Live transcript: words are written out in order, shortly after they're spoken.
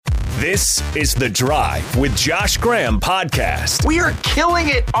This is The Drive with Josh Graham podcast. We are killing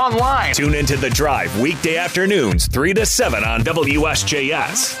it online. Tune into The Drive weekday afternoons, 3 to 7 on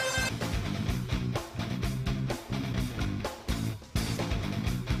WSJS.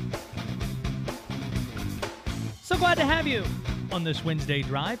 So glad to have you on this Wednesday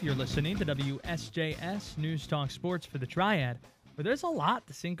drive. You're listening to WSJS News Talk Sports for the Triad, where there's a lot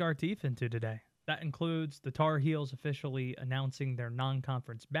to sink our teeth into today. That includes the Tar Heels officially announcing their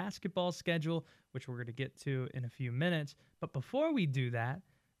non-conference basketball schedule, which we're going to get to in a few minutes. But before we do that,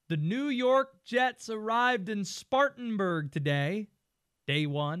 the New York Jets arrived in Spartanburg today, day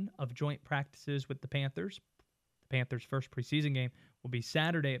one of joint practices with the Panthers. The Panthers' first preseason game will be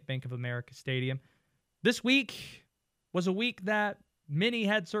Saturday at Bank of America Stadium. This week was a week that many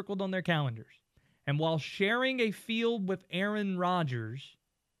had circled on their calendars. And while sharing a field with Aaron Rodgers,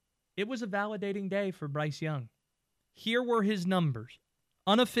 it was a validating day for Bryce Young. Here were his numbers,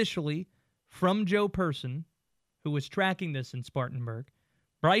 unofficially from Joe Person, who was tracking this in Spartanburg.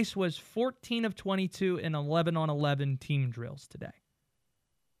 Bryce was 14 of 22 in 11 on 11 team drills today.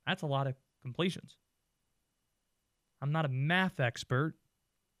 That's a lot of completions. I'm not a math expert,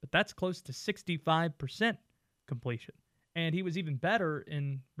 but that's close to 65% completion. And he was even better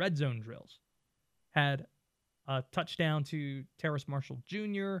in red zone drills. Had a touchdown to Terrace Marshall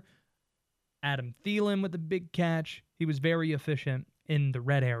Jr., Adam Thielen with a big catch. He was very efficient in the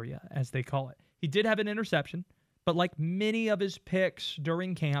red area, as they call it. He did have an interception, but like many of his picks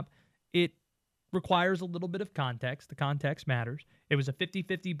during camp, it requires a little bit of context. The context matters. It was a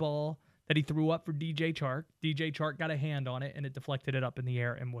 50-50 ball that he threw up for DJ Chark. DJ Chark got a hand on it, and it deflected it up in the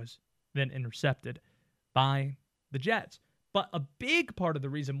air and was then intercepted by the Jets. But a big part of the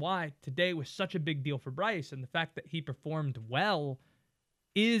reason why today was such a big deal for Bryce and the fact that he performed well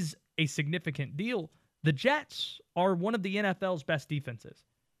is a significant deal. The Jets are one of the NFL's best defenses.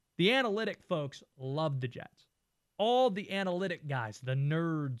 The analytic folks love the Jets. All the analytic guys, the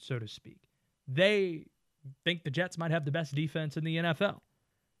nerds, so to speak, they think the Jets might have the best defense in the NFL.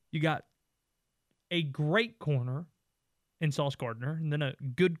 You got a great corner in Sauce Gardner, and then a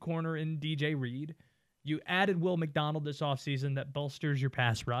good corner in DJ Reed. You added Will McDonald this offseason that bolsters your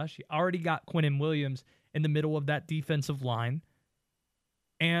pass rush. You already got Quinnen Williams in the middle of that defensive line.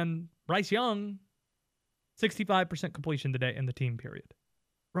 And Bryce Young, 65% completion today in the team period.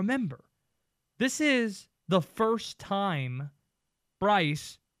 Remember, this is the first time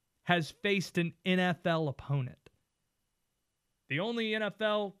Bryce has faced an NFL opponent. The only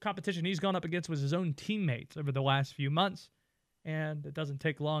NFL competition he's gone up against was his own teammates over the last few months. And it doesn't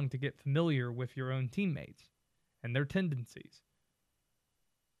take long to get familiar with your own teammates and their tendencies.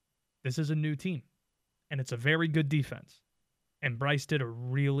 This is a new team, and it's a very good defense. And Bryce did a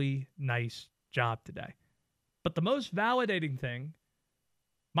really nice job today. But the most validating thing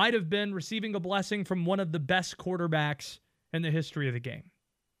might have been receiving a blessing from one of the best quarterbacks in the history of the game.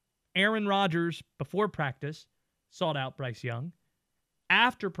 Aaron Rodgers, before practice, sought out Bryce Young.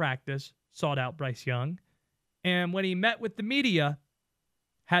 After practice, sought out Bryce Young. And when he met with the media,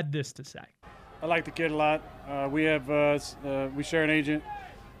 had this to say. I like the kid a lot. We share an agent,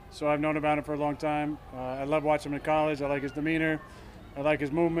 so I've known about him for a long time. I love watching him in college. I like his demeanor. I like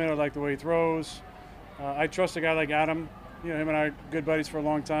his movement. I like the way he throws. I trust a guy like Adam. You know, him and I are good buddies for a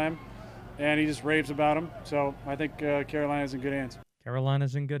long time, and he just raves about him. So I think Carolina's in good hands.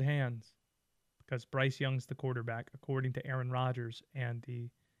 Carolina's in good hands because Bryce Young's the quarterback, according to Aaron Rodgers, and the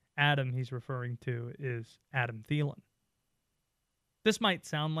Adam he's referring to is Adam Thielen. This might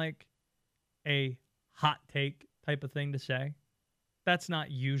sound like a hot take type of thing to say. That's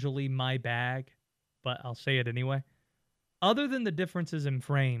not usually my bag, but I'll say it anyway. Other than the differences in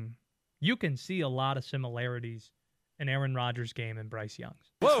frame, you can see a lot of similarities in Aaron Rodgers' game and Bryce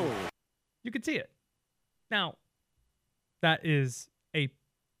Young's. Whoa! You can see it. Now, that is a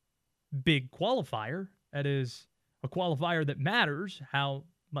big qualifier. That is a qualifier that matters, how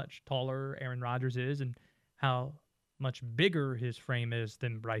much taller Aaron Rodgers is and how much bigger his frame is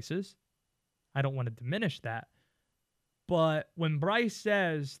than Bryce's. I don't want to diminish that. But when Bryce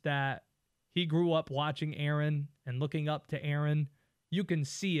says that he grew up watching Aaron and looking up to Aaron, you can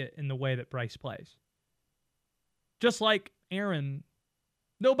see it in the way that Bryce plays. Just like Aaron,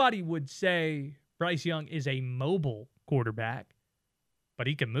 nobody would say Bryce Young is a mobile quarterback, but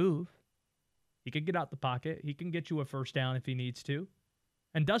he can move. He can get out the pocket. He can get you a first down if he needs to.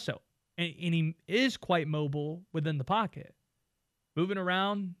 And does so. And he is quite mobile within the pocket. Moving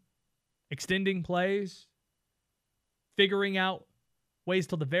around, extending plays, figuring out ways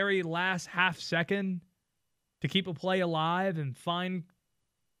till the very last half second to keep a play alive and find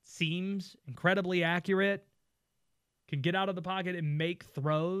seams incredibly accurate. can get out of the pocket and make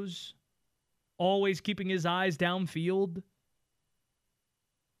throws, always keeping his eyes downfield.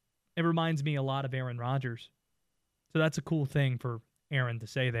 It reminds me a lot of Aaron Rodgers. So that's a cool thing for Aaron to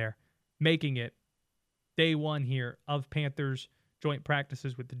say there, making it day one here of Panthers joint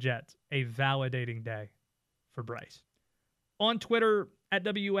practices with the Jets, a validating day for Bryce. On Twitter, at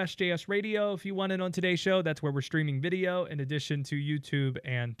WSJS Radio, if you want it on today's show, that's where we're streaming video in addition to YouTube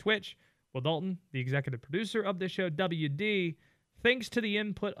and Twitch. Will Dalton, the executive producer of this show, WD, thanks to the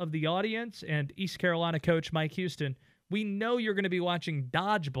input of the audience and East Carolina coach Mike Houston, we know you're going to be watching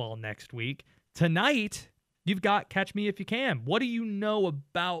Dodgeball next week. Tonight, you've got Catch Me If You Can. What do you know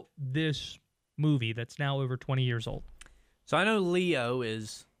about this movie that's now over 20 years old? So I know Leo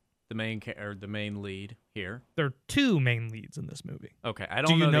is the main lead here. There are two main leads in this movie. Okay, I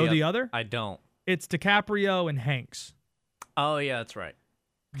don't know. Do you know the other? I don't. It's DiCaprio and Hanks. Oh, yeah, that's right.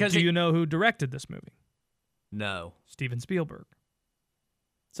 Do you know who directed this movie? No. Steven Spielberg.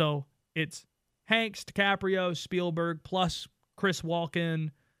 So it's Hanks, DiCaprio, Spielberg, plus Chris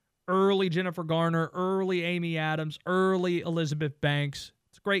Walken, early Jennifer Garner, early Amy Adams, early Elizabeth Banks.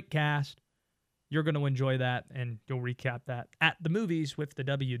 It's a great cast. You're going to enjoy that, and you'll recap that at the movies with the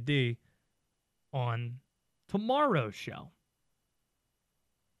WD on tomorrow's show.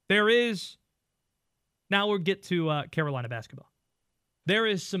 Now we'll get to Carolina basketball. There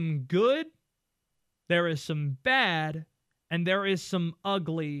is some good, there is some bad, and there is some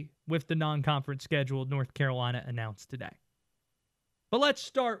ugly with the non-conference schedule North Carolina announced today. But let's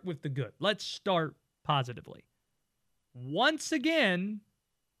start with the good. Let's start positively. Once again,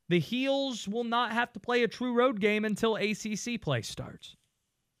 the Heels will not have to play a true road game until ACC play starts.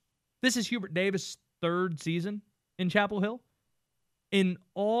 This is Hubert Davis' third season in Chapel Hill. In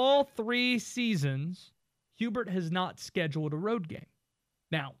all 3 seasons, Hubert has not scheduled a road game.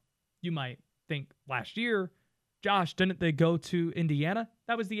 Now, you might think last year, Josh, didn't they go to Indiana?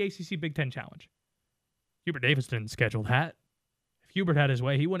 That was the ACC Big Ten Challenge. Hubert Davis didn't schedule that. If Hubert had his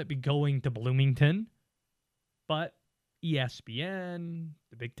way, he wouldn't be going to Bloomington. But ESPN,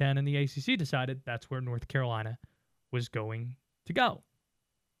 the Big Ten, and the ACC decided that's where North Carolina was going to go.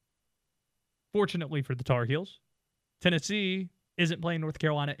 Fortunately for the Tar Heels, Tennessee isn't playing North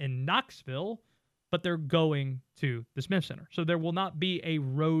Carolina in Knoxville, but they're going to the Smith Center. So there will not be a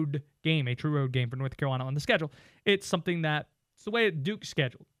road game, a true road game for North Carolina on the schedule. It's something it's the way Duke's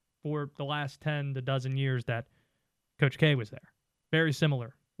scheduled for the last 10 to dozen years that Coach K was there. Very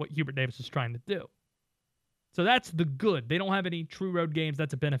similar what Hubert Davis is trying to do. So that's the good. They don't have any true road games.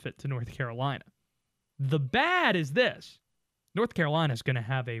 That's a benefit to North Carolina. The bad is this. North Carolina is going to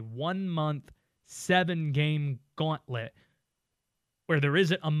have a 1-month, 7-game gauntlet where there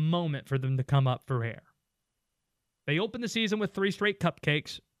isn't a moment for them to come up for air. They open the season with 3 straight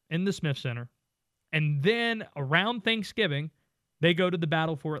cupcakes in the Smith Center, and then around Thanksgiving, they go to the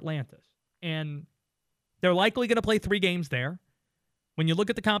Battle for Atlantis. And they're likely going to play 3 games there. When you look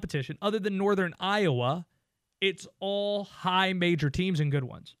at the competition, other than Northern Iowa, it's all high major teams and good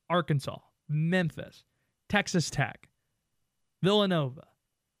ones. Arkansas, Memphis, Texas Tech, Villanova.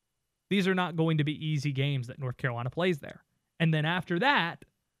 These are not going to be easy games that North Carolina plays there. And then after that,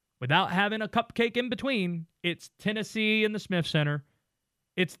 without having a cupcake in between, it's Tennessee in the Smith Center.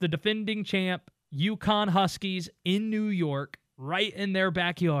 It's the defending champ, UConn Huskies in New York, right in their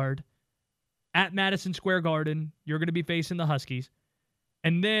backyard. At Madison Square Garden, you're going to be facing the Huskies.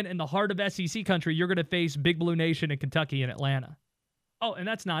 And then in the heart of SEC country, you're going to face Big Blue Nation in Kentucky and Atlanta. Oh, and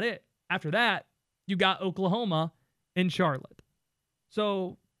that's not it. After that, you got Oklahoma in Charlotte.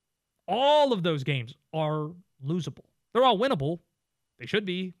 So all of those games are losable. They're all winnable. They should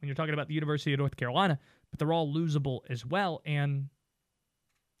be when you're talking about the University of North Carolina, but they're all losable as well. And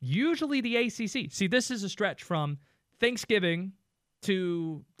usually the ACC, see, this is a stretch from Thanksgiving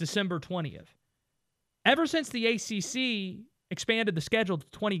to December 20th. Ever since the ACC expanded the schedule to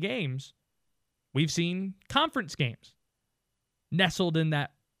 20 games, we've seen conference games nestled in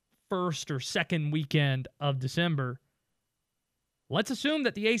that first or second weekend of December. Let's assume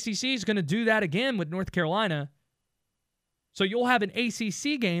that the ACC is going to do that again with North Carolina. So you'll have an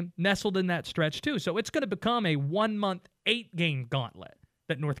ACC game nestled in that stretch too. So it's going to become a 1-month, 8-game gauntlet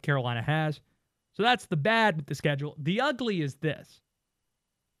that North Carolina has. So that's the bad with the schedule. The ugly is this.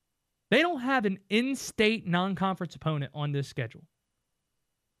 They don't have an in-state non-conference opponent on this schedule.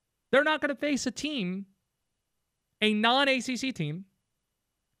 They're not going to face a team, a non-ACC team,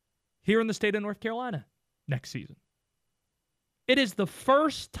 here in the state of North Carolina next season. It is the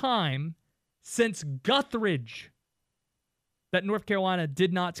first time since Guthridge that North Carolina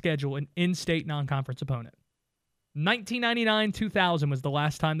did not schedule an in-state non-conference opponent. 1999-2000 was the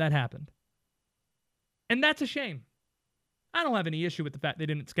last time that happened. And that's a shame. I don't have any issue with the fact they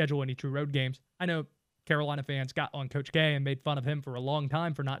didn't schedule any true road games. I know Carolina fans got on Coach K and made fun of him for a long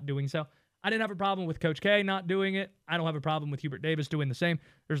time for not doing so. I didn't have a problem with Coach K not doing it. I don't have a problem with Hubert Davis doing the same.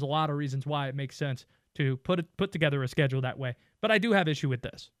 There's a lot of reasons why it makes sense to put together a schedule that way. But I do have issue with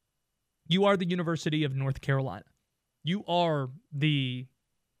this. You are the University of North Carolina. You are the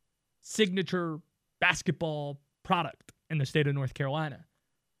signature basketball product in the state of North Carolina.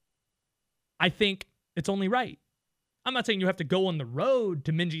 I think it's only right. I'm not saying you have to go on the road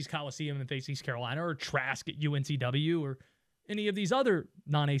to Minges Coliseum and face East Carolina or Trask at UNCW or any of these other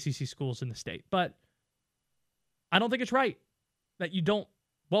non-ACC schools in the state, but I don't think it's right that you don't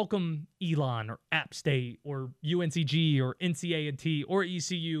welcome Elon or App State or UNCG or NCA&T or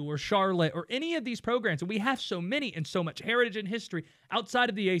ECU or Charlotte or any of these programs. And we have so many and so much heritage and history outside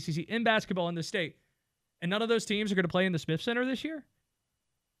of the ACC in basketball in the state. And none of those teams are going to play in the Smith Center this year.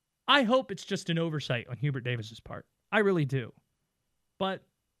 I hope it's just an oversight on Hubert Davis's part. I really do. But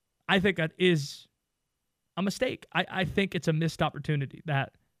I think that is a mistake. I think it's a missed opportunity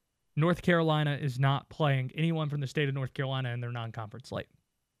that North Carolina is not playing anyone from the state of North Carolina in their non-conference slate.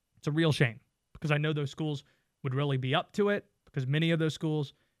 It's a real shame because I know those schools would really be up to it because many of those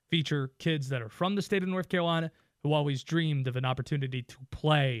schools feature kids that are from the state of North Carolina who always dreamed of an opportunity to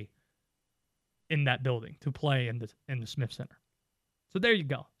play in that building, to play in the Smith Center. So there you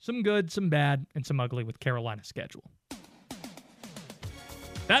go. Some good, some bad, and some ugly with Carolina's schedule.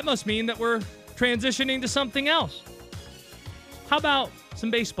 That must mean that we're transitioning to something else. How about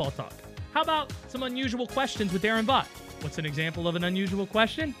some baseball talk? How about some unusual questions with Daron Vaught? What's an example of an unusual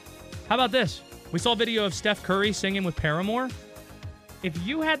question? How about this? We saw a video of Steph Curry singing with Permar. If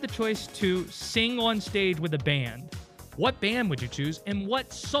you had the choice to sing on stage with a band, what band would you choose and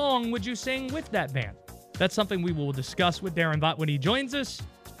what song would you sing with that band? That's something we will discuss with Daron Vaught when he joins us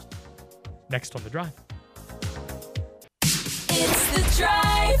next on The Drive. It's The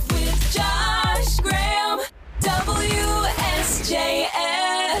Drive with Josh Graham, WSJS.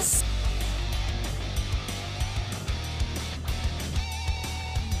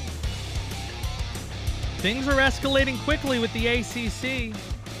 Things are escalating quickly with the ACC.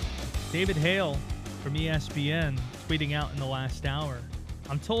 David Hale from ESPN tweeting out in the last hour.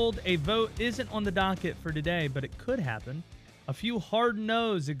 I'm told a vote isn't on the docket for today, but it could happen. A few hard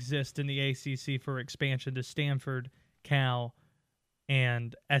no's exist in the ACC for expansion to Stanford, Cal,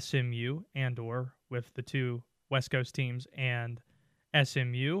 and SMU, and/or with the two West Coast teams and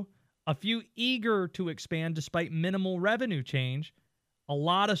SMU. A few eager to expand despite minimal revenue change. A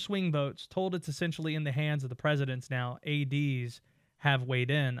lot of swing votes. Told it's essentially in the hands of the presidents now. ADs have weighed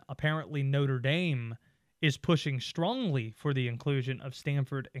in. Apparently Notre Dame is pushing strongly for the inclusion of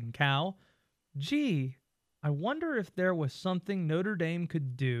Stanford and Cal. Gee, I wonder if there was something Notre Dame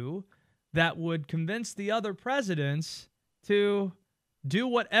could do that would convince the other presidents to do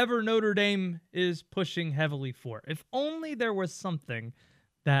whatever Notre Dame is pushing heavily for. If only there was something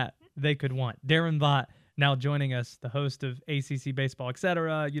that they could want. Daron Vaught now joining us, the host of ACC Baseball,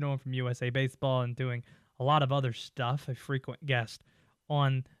 etc. You know him from USA Baseball and doing a lot of other stuff, a frequent guest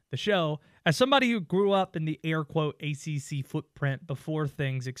on the show. As somebody who grew up in the air quote ACC footprint before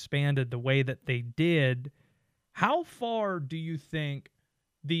things expanded the way that they did, how far do you think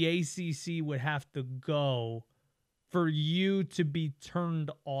the ACC would have to go for you to be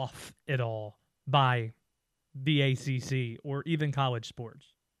turned off at all by the ACC or even college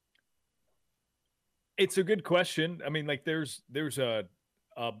sports? It's a good question. I mean, like there's a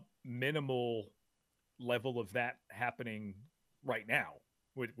minimal level of that happening right now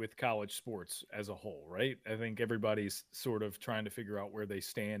with college sports as a whole, right? I think everybody's sort of trying to figure out where they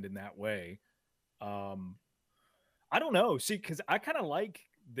stand in that way. I don't know. See, because I kind of like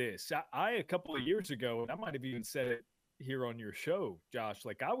this. I a couple of years ago, and I might have even said it here on your show, Josh,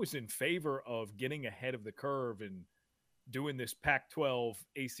 like I was in favor of getting ahead of the curve and doing this Pac-12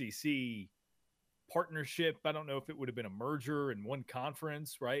 ACC partnership. I don't know if it would have been a merger in one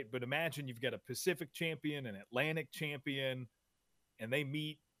conference, right? But imagine you've got a Pacific champion, an Atlantic champion, and they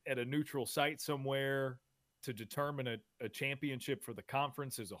meet at a neutral site somewhere to determine a championship for the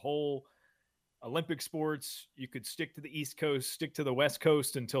conference as a whole. Olympic sports, you could stick to the East Coast, stick to the West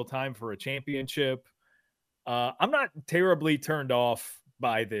Coast until time for a championship. I'm not terribly turned off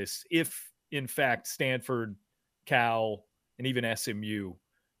by this if, in fact, Stanford, Cal, and even SMU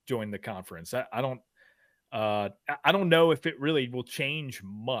join the conference. I don't know if it really will change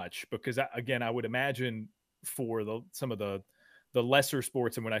much because, again, I would imagine for some of the lesser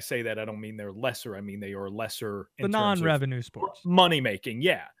sports, and when I say that, I don't mean they're lesser. I mean they are lesser in the terms non-revenue of sports, money making.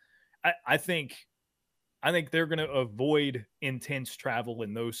 Yeah, I think they're going to avoid intense travel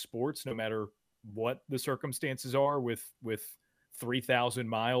in those sports, no matter what the circumstances are with 3,000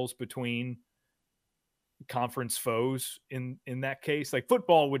 miles between conference foes in that case. Like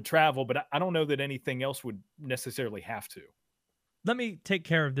football would travel, but I don't know that anything else would necessarily have to. Let me take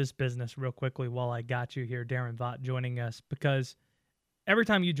care of this business real quickly while I got you here, Daron Vaught, joining us, because every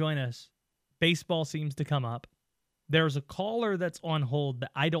time you join us, baseball seems to come up. There's a caller that's on hold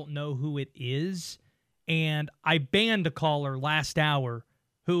that I don't know who it is, and I banned a caller last hour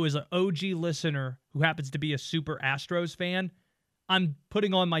who is an OG listener who happens to be a super Astros fan. I'm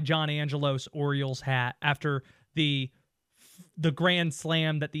putting on my John Angelos Orioles hat after the grand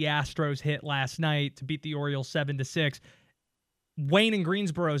slam that the Astros hit last night to beat the Orioles 7-6. Wayne in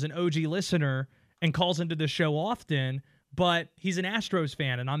Greensboro is an OG listener and calls into the show often, but he's an Astros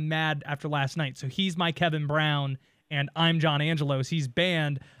fan, and I'm mad after last night. So he's my Kevin Brown, and I'm John Angelos. He's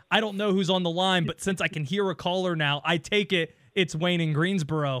banned. I don't know who's on the line, but since I can hear a caller now, I take it it's Wayne in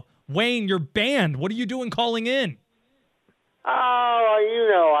Greensboro. Wayne, you're banned. What are you doing calling in? Oh, you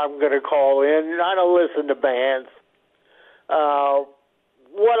know I'm going to call in. I don't listen to bands.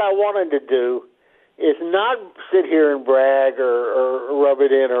 What I wanted to do is not sit here and brag or rub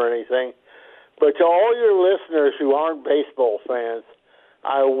it in or anything, but to all your listeners who aren't baseball fans,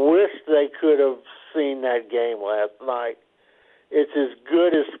 I wish they could have seen that game last night. It's as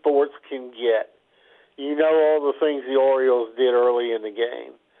good as sports can get. You know all the things the Orioles did early in the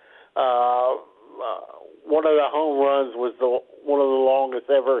game. One of the home runs was one of the longest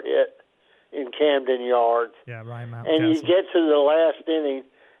ever hit in Camden Yards. Yeah, Ryan Mountcastle. And you get to the last inning,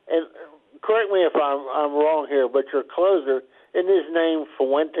 and correct me if I'm wrong here, but your closer, isn't his name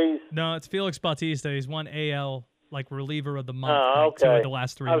Fuentes? No, it's Felix Bautista. He's won AL reliever of the month. Okay. 2 of the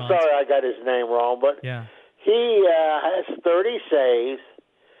last 3 months. I'm sorry I got his name wrong, but yeah. He has 30 saves.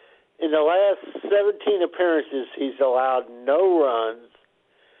 In the last 17 appearances, he's allowed no runs,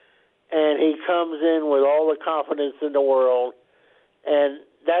 and he comes in with all the confidence in the world. And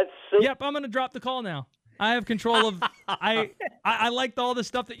that's Yep, I'm going to drop the call now. I have control of. I liked all the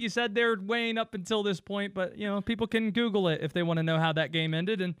stuff that you said there, Wayne, up until this point, but people can Google it if they want to know how that game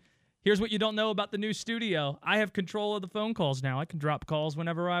ended. And here's what you don't know about the new studio: I have control of the phone calls now. I can drop calls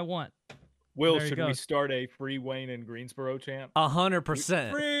whenever I want. Will, should we start a free Wayne in Greensboro chant?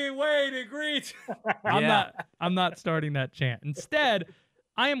 100%. Free Wayne in Greensboro. I'm not starting that chant. Instead,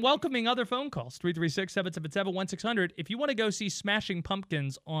 I am welcoming other phone calls. 336-777-1600. If you want to go see Smashing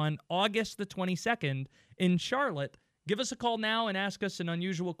Pumpkins on August the 22nd in Charlotte, give us a call now and ask us an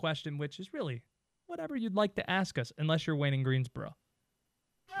unusual question, which is really whatever you'd like to ask us, unless you're Wayne in Greensboro.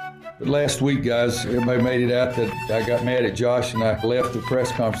 Last week, guys, everybody made it out that I got mad at Josh and I left the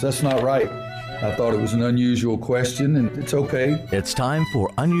press conference. That's not right. I thought it was an unusual question, and it's okay. It's time for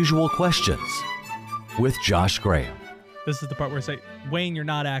Unusual Questions with Josh Graham. This is the part where I say, Wayne, you're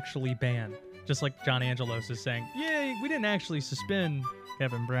not actually banned. Just like John Angelos is saying, yeah, we didn't actually suspend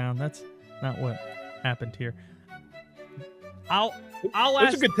Kevin Brown. That's not what happened here. I'll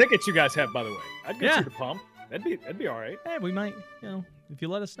ask. Those are good tickets you guys have, by the way. I'd go see the Pump. That'd be all right. Hey, we might, if you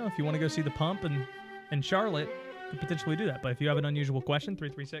let us know if you want to go see the Pump in Charlotte, we could potentially do that. But if you have an unusual question,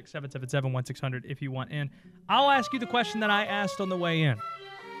 336-777-1600 if you want in. I'll ask you the question that I asked on the way in.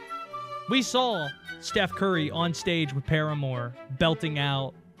 We saw Steph Curry on stage with Permar belting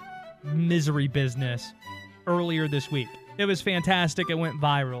out Misery Business earlier this week. It was fantastic. It went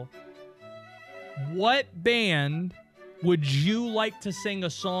viral. What band would you like to sing a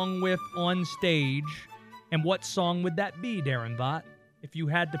song with on stage, and what song would that be, Daron Vaught, if you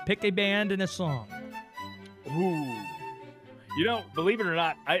had to pick a band and a song? Ooh. Believe it or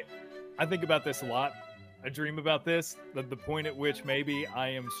not, I think about this a lot. I dream about this, the point at which maybe I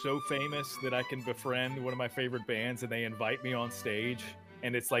am so famous that I can befriend one of my favorite bands and they invite me on stage,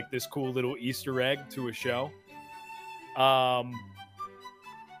 and it's like this cool little Easter egg to a show.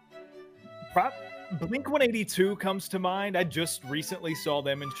 Blink-182 comes to mind. I just recently saw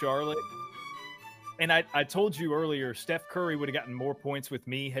them in Charlotte. And I told you earlier, Steph Curry would have gotten more points with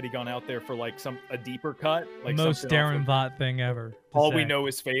me had he gone out there for a deeper cut. Like most Daron Vaught thing ever. All we know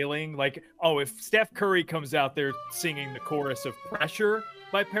is failing. If Steph Curry comes out there singing the chorus of Pressure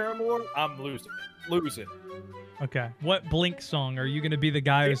by Paramore, I'm losing. Okay. What Blink song? Are you going to be the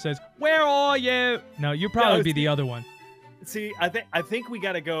guy who says, "Where are you?" No, you'll probably be the other one. See, I think we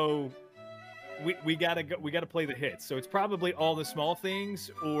got to go. We got to play the hits. So it's probably All the Small Things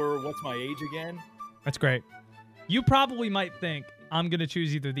or What's My Age Again. That's great. You probably might think I'm going to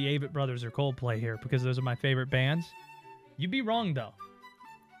choose either the Avett Brothers or Coldplay here because those are my favorite bands. You'd be wrong, though.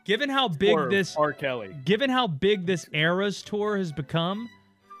 Given how big R. Kelly. Given how big this Eras tour has become,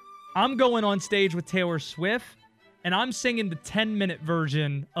 I'm going on stage with Taylor Swift and I'm singing the 10-minute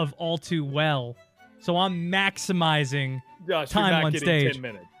version of All Too Well. So I'm maximizing Josh, time you're not on getting stage. 10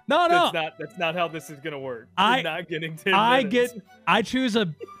 minutes. No. That's not how this is going to work. You're not getting 10 minutes. I choose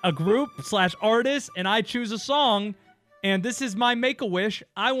a group / artist, and I choose a song, and this is my Make-A-Wish.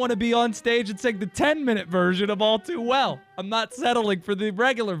 I want to be on stage and sing the 10-minute version of All Too Well. I'm not settling for the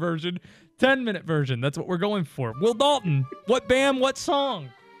regular version, 10-minute version. That's what we're going for. Will Dalton, what band, what song?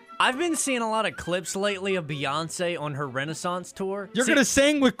 I've been seeing a lot of clips lately of Beyonce on her Renaissance tour. You're going to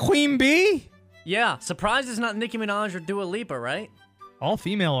sing with Queen Bee? Yeah. Surprised it's not Nicki Minaj or Dua Lipa, right? All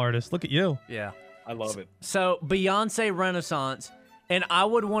female artists. Look at you. Yeah. I love it. So Beyonce Renaissance, and I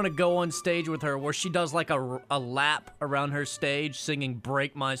would want to go on stage with her where she does like a lap around her stage singing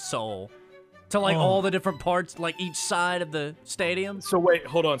Break My Soul to like all the different parts, like each side of the stadium. So wait,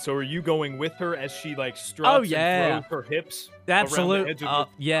 hold on. So are you going with her as she like struts and throws her hips? Absolutely.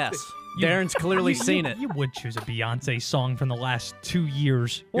 Yes. Darren's clearly seen it. You would choose a Beyonce song from the last 2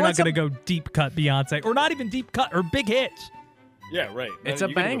 years. You're Well, not going to go deep cut Beyonce, or not even deep cut, or big hits. Yeah, right. It's a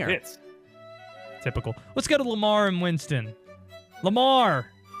banger. Typical. Let's go to Lamar and Winston. Lamar.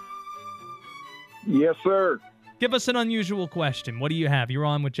 Yes, sir. Give us an unusual question. What do you have? You're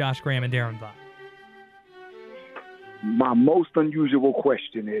on with Josh Graham and Daron Vaught. My most unusual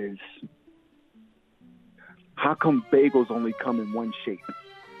question is, how come bagels only come in one shape?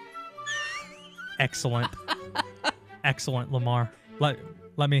 Excellent. Excellent, Lamar. Let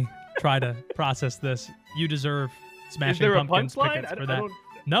me try to process this. You deserve Smashing Pumpkins tickets for that.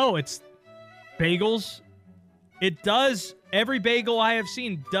 No, it's bagels. It does. Every bagel I have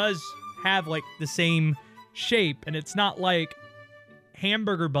seen does have like the same shape, and it's not like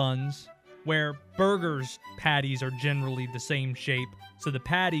hamburger buns where burgers patties are generally the same shape, so the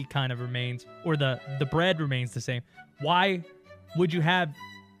patty kind of remains, or the bread remains the same. Why would you have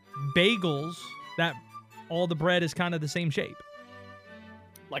bagels that all the bread is kind of the same shape?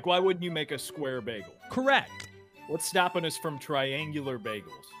 Like, why wouldn't you make a square bagel? Correct. What's stopping us from triangular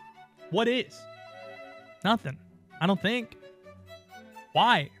bagels? What is? Nothing. I don't think.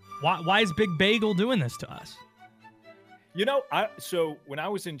 Why? Why is Big Bagel doing this to us? You know, so when I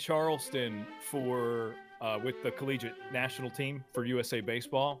was in Charleston for with the collegiate national team for USA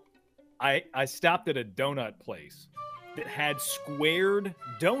Baseball, I stopped at a donut place that had squared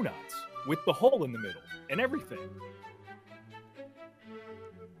donuts with the hole in the middle and everything.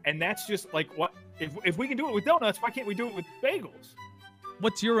 And that's just like, what if we can do it with donuts, why can't we do it with bagels?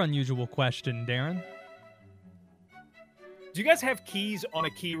 What's your unusual question, Daron? Do you guys have keys on a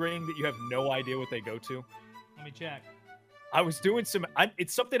key ring that you have no idea what they go to? Let me check. I was doing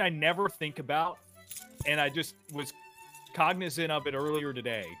it's something I never think about, and I just was cognizant of it earlier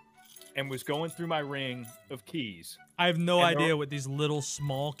today and was going through my ring of keys. I have no idea what these little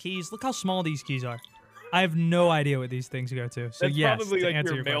small keys, look how small these keys are. I have no idea what these things go to. So that's yes, probably to like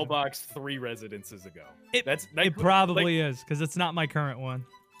answer your your mailbox 3 residences ago. It probably is, because it's not my current one.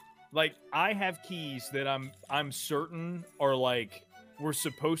 Like, I have keys that I'm certain are like, were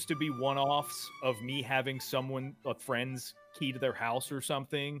supposed to be one-offs of me having a friend's key to their house or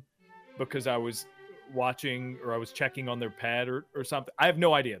something, because I was watching or I was checking on their pad or something. I have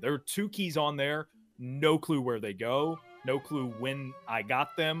no idea. There are 2 keys on there. No clue where they go. No clue when I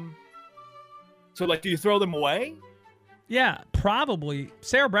got them. So, like, do you throw them away? Yeah, probably.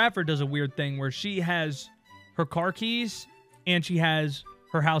 Sarah Bradford does a weird thing where she has her car keys and she has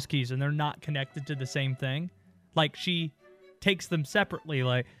her house keys, and they're not connected to the same thing. Like, she takes them separately.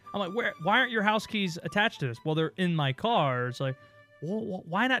 Like, I'm like, why aren't your house keys attached to this? Well, they're in my car. It's like, well,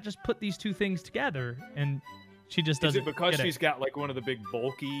 why not just put these 2 things together? And she just doesn't. Is it because she's got like one of the big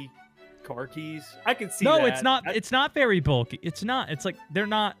bulky car keys? I can see that. No, it's not. It's not very bulky. It's not. It's like they're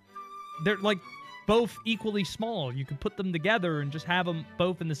like both equally small. You can put them together and just have them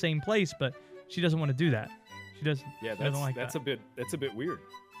both in the same place, but she doesn't want to do that. She doesn't. Yeah, that's a bit weird.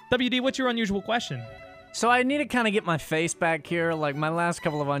 WD, what's your unusual question? So I need to kind of get my face back here. Like, my last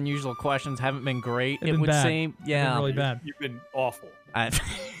couple of unusual questions haven't been great. It would seem. Yeah. They've been really bad. You've been awful.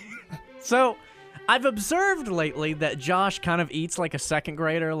 So I've observed lately that Josh kind of eats like a second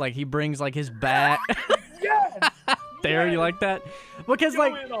grader. Like, he brings like his bat. Yes. There, yes. you like that? Because Go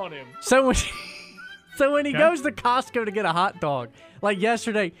like, in on him. so when he goes to Costco to get a hot dog, like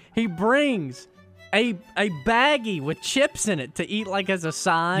yesterday, he brings a baggie with chips in it to eat like as a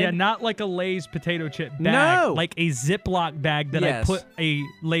side. Yeah, not like a Lay's potato chip bag. No. Like a Ziploc bag that I put a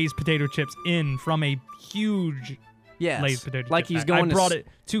Lay's potato chips in from a huge Lay's potato like chip he's bag. going I brought it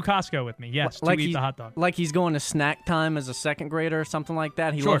to Costco with me, yes, like to eat the hot dog. Like he's going to snack time as a second grader or something like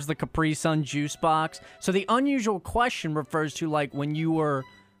that. He loves the Capri Sun juice box. So the unusual question refers to like when you were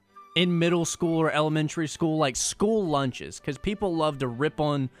in middle school or elementary school, like school lunches, because people love to rip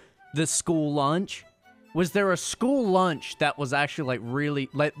on the school lunch. Was there a school lunch that was actually like really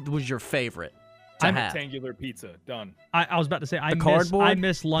was your favorite to have? Rectangular pizza, done. I was about to say I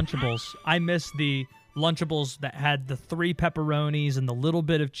miss Lunchables. I miss the Lunchables that had the 3 pepperonis and the little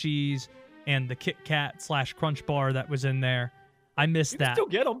bit of cheese and the Kit Kat / Crunch Bar that was in there. I miss that. You can still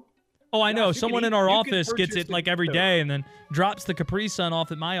get them. Oh, I know. You Someone in our office gets it like every day and then drops the Capri Sun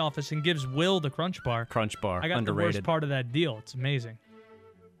off at my office and gives Will the Crunch Bar. Crunch Bar, I got underrated. the worst part of that deal. It's amazing.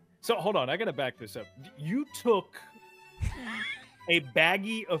 So hold on, I gotta back this up. You took a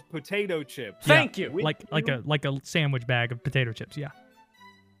baggie of potato chips. Thank you. Like a sandwich bag of potato chips. Yeah.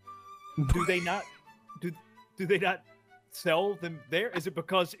 Do they not? Do they not sell them there? Is it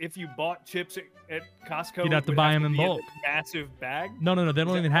because if you bought chips at Costco, you'd have to buy them in bulk? Massive bag? No. They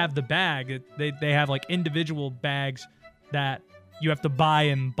don't even have the bag. They have like individual bags that you have to buy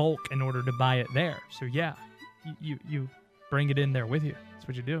in bulk in order to buy it there. So yeah, you bring it in there with you. That's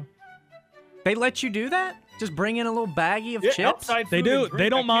what you do. They let you do that? Just bring in a little baggie of chips? They do. They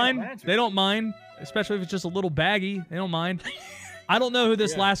don't mind. They don't mind, especially if it's just a little baggie. They don't mind. I don't know who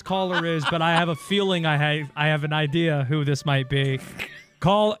this last caller is, but I have a feeling I have an idea who this might be.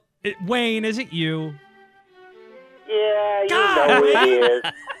 Call it, Wayne. Is it you? Yeah, know it is.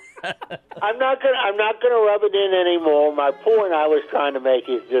 I'm not gonna rub it in anymore. My point I was trying to make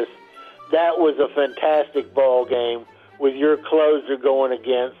is just that was a fantastic ball game with your closer going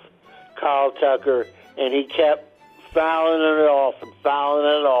against Kyle Tucker, and he kept fouling it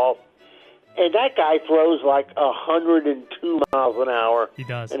off. And that guy throws like 102 miles an hour. He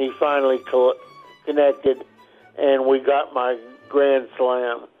does. And he finally connected, and we got my grand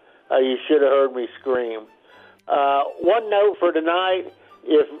slam. You should have heard me scream. One note for tonight,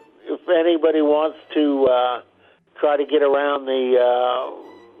 if anybody wants to try to get around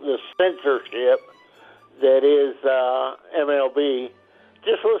the censorship that is MLB,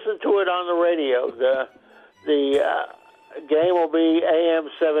 just listen to it on the radio. The game will be AM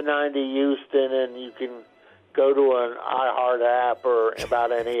 790 Houston, and you can go to an iHeart app or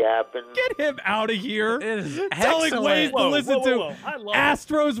about any app. And get him out of here. Telling Telling ways to listen to I love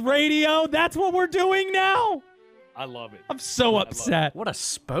Astros radio. That's what we're doing now. I love it. I'm so upset. What a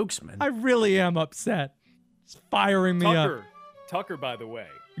spokesman. I really am upset. It's firing me up. Tucker, by the way.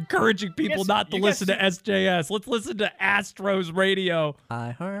 Encouraging people not to listen to SJS. Let's listen to Astros radio.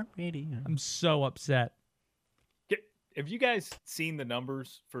 iHeart radio. I'm so upset. Have you guys seen the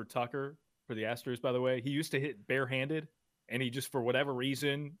numbers for Tucker for the Astros, by the way? He used to hit barehanded, and he just, for whatever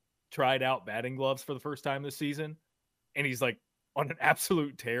reason, tried out batting gloves for the first time this season. And he's like on an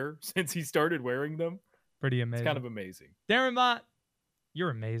absolute tear since he started wearing them. Pretty amazing. It's kind of amazing. Daron Vaught,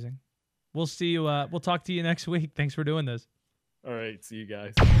 you're amazing. We'll see you. We'll talk to you next week. Thanks for doing this. All right. See you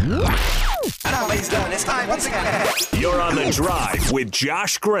guys. Now, ladies and gentlemen, it's time once again. You're on The Drive with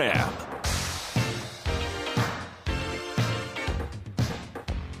Josh Graham.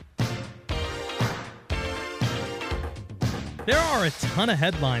 There are a ton of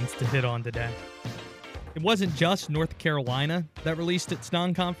headlines to hit on today. It wasn't just North Carolina that released its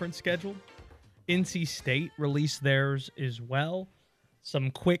non-conference schedule. NC State released theirs as well.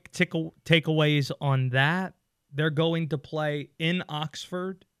 Some quick takeaways on that. They're going to play in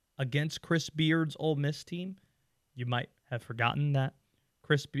Oxford against Chris Beard's Ole Miss team. You might have forgotten that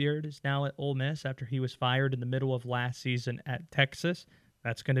Chris Beard is now at Ole Miss after he was fired in the middle of last season at Texas.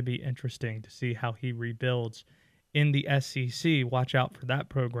 That's going to be interesting to see how he rebuilds in the SEC. Watch out for that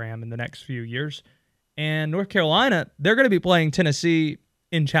program in the next few years. And North Carolina, they're going to be playing Tennessee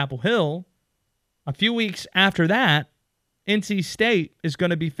in Chapel Hill. A few weeks after that, NC State is going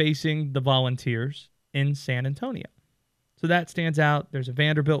to be facing the Volunteers in San Antonio. So that stands out. There's a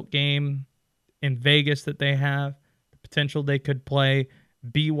Vanderbilt game in Vegas that they have. The potential they could play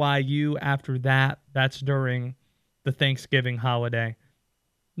BYU after that. That's during the Thanksgiving holiday.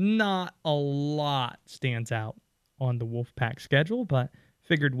 Not a lot stands out on the Wolfpack schedule, but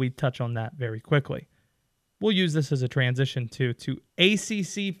figured we'd touch on that very quickly. We'll use this as a transition to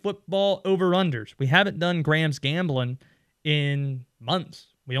ACC football over-unders. We haven't done Graham's Gamblin in months.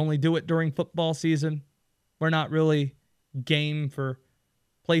 We only do it during football season. We're not really game for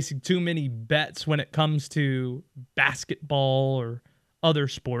placing too many bets when it comes to basketball or other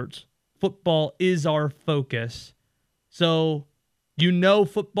sports. Football is our focus. So you know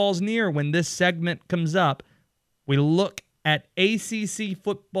football's near when this segment comes up. We look at ACC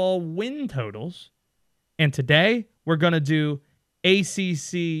football win totals, and today we're going to do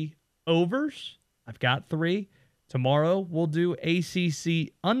ACC overs. I've got 3. Tomorrow we'll do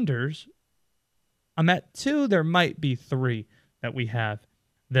ACC unders. I'm at 2. There might be 3 that we have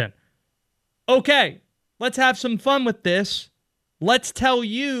then. Okay, let's have some fun with this. Let's tell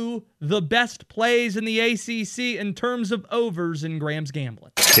you the best plays in the ACC in terms of overs in Graham's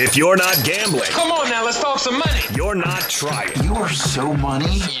Gamblin. If you're not gambling, Come on now, let's talk some money. you're not trying. You are so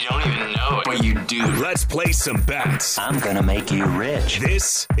money. You don't even know it. But you do. Let's play some bets. I'm gonna make you rich.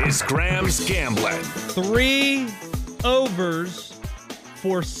 This is Graham's Gamblin'. 3 overs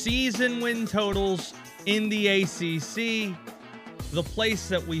for season win totals in the ACC. The place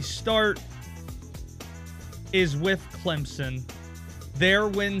that we start is with Clemson. Their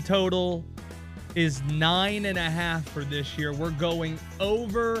win total is 9.5 for this year. We're going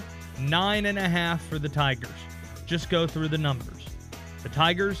over 9.5 for the Tigers. Just go through the numbers. The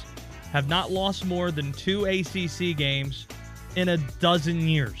Tigers have not lost more than 2 ACC games in a dozen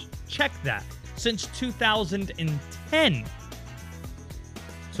years. Check that. Since 2010.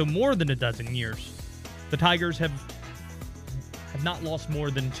 So more than a dozen years. The Tigers have not lost more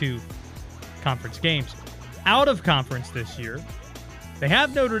than 2 conference games. Out of conference this year, they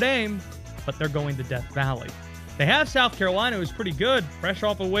have Notre Dame, but they're going to Death Valley. They have South Carolina, who's pretty good, fresh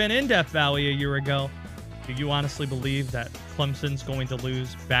off a win in Death Valley a year ago. Do you honestly believe that Clemson's going to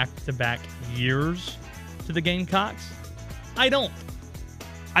lose back-to-back years to the Gamecocks? I don't.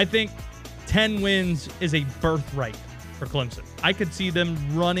 I think 10 wins is a birthright for Clemson. I could see them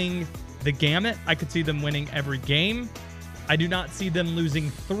running the gamut. I could see them winning every game. I do not see them losing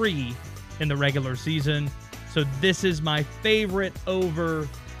 3 in the regular season. So this is my favorite over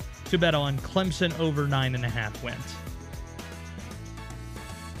to bet on. Clemson over 9.5 wins.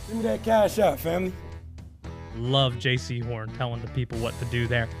 Give me that cash out, family. Love J.C. Horn telling the people what to do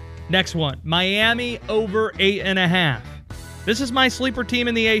there. Next one, Miami over 8.5. This is my sleeper team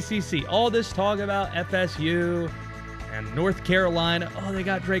in the ACC. All this talk about FSU and North Carolina. Oh, they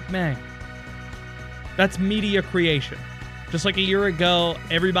got Drake May. That's media creation. Just like a year ago,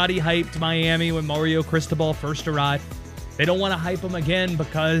 everybody hyped Miami when Mario Cristobal first arrived. They don't want to hype them again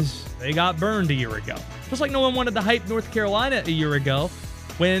because they got burned a year ago. Just like no one wanted to hype North Carolina a year ago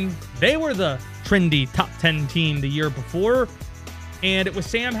when they were the trendy top 10 team the year before, and it was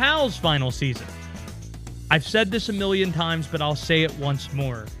Sam Howell's final season. I've said this a million times, but I'll say it once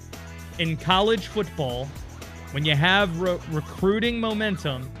more. In college football, when you have recruiting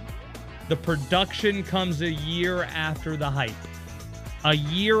momentum, the production comes a year after the hype. A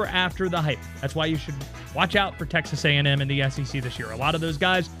year after the hype. That's why you should watch out for Texas A&M in the SEC this year. A lot of those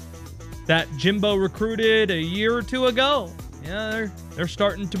guys that Jimbo recruited a year or 2 ago, they're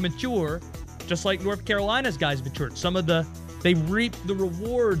starting to mature, just like North Carolina's guys matured. They reap the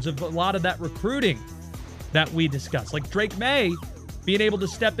rewards of a lot of that recruiting that we discussed. Like Drake May being able to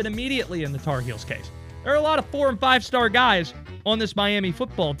step in immediately in the Tar Heels case. There are a lot of 4- and 5-star guys on this Miami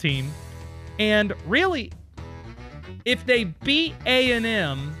football team. And really, if they beat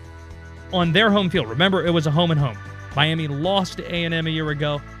A&M on their home field, remember it was a home and home. Miami lost to A&M a year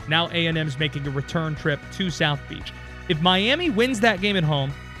ago. Now A&M's making a return trip to South Beach. If Miami wins that game at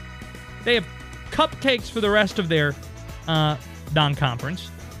home, they have cupcakes for the rest of their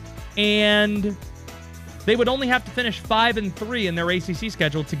non-conference. And they would only have to finish 5-3 in their ACC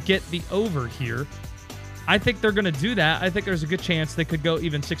schedule to get the over here. I think they're going to do that. I think there's a good chance they could go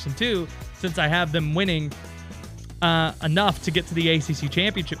even 6-2 since I have them winning enough to get to the ACC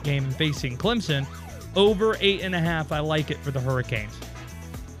championship game and facing Clemson. Over 8.5, I like it for the Hurricanes.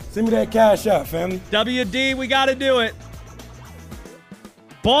 Send me that cash out, family. WD, we got to do it.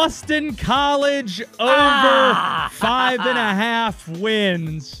 Boston College over 5.5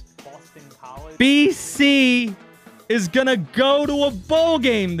 wins. Boston College. BC is going to go to a bowl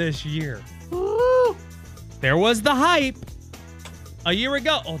game this year. Woo! There was the hype a year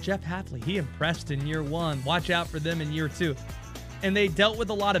ago. Oh, Jeff Hafley, he impressed in year 1. Watch out for them in year 2. And they dealt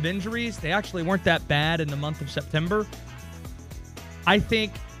with a lot of injuries. They actually weren't that bad in the month of September. I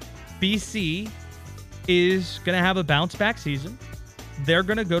think BC is going to have a bounce-back season. They're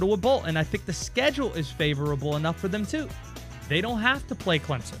going to go to a bowl, and I think the schedule is favorable enough for them, too. They don't have to play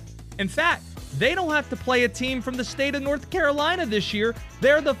Clemson. In fact, they don't have to play a team from the state of North Carolina this year.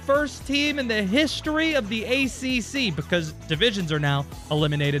 They're the first team in the history of the ACC, because divisions are now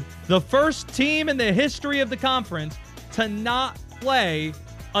eliminated, the first team in the history of the conference to not play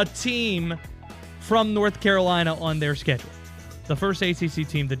a team from North Carolina on their schedule. The first ACC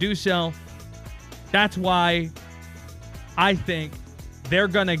team to do so. That's why I think they're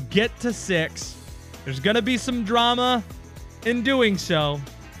going to get to 6. There's going to be some drama in doing so,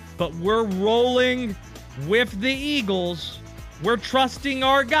 but we're rolling with the Eagles. We're trusting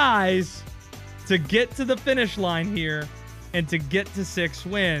our guys to get to the finish line here and to get to 6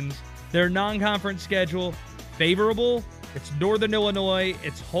 wins. Their non-conference schedule favorable It's Northern Illinois.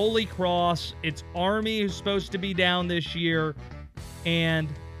 It's Holy Cross. It's Army, who's supposed to be down this year. And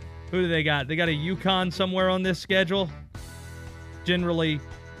who do they got? They got a UConn somewhere on this schedule. Generally,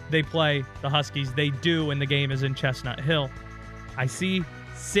 they play the Huskies. They do, and the game is in Chestnut Hill. I see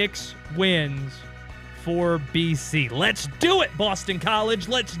 6 wins for BC. Let's do it, Boston College.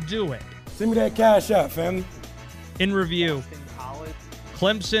 Let's do it. Send me that cash out, family. In review,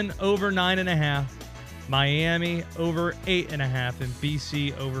 Clemson over 9.5, Miami over 8.5, and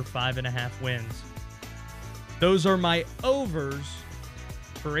BC over 5.5 wins. Those are my overs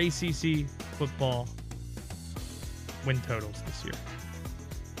for ACC football win totals this year.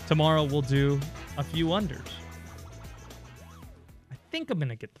 Tomorrow we'll do a few unders. I think I'm going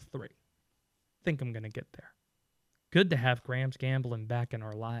to get the 3. I think I'm going to get there. Good to have Graham's Gamblin back in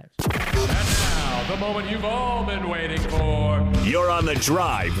our lives. And now, the moment you've all been waiting for. You're on The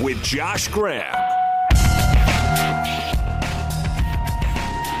Drive with Josh Graham.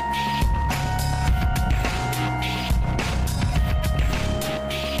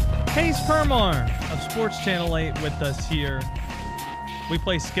 Hayes Permar of Sports Channel 8 with us here. We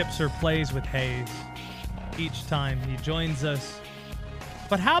play Skips or Plays with Hayes each time he joins us.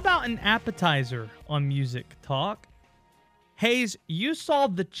 But how about an appetizer on Music Talk? Hayes, you saw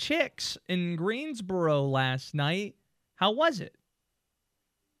the Chicks in Greensboro last night. How was it?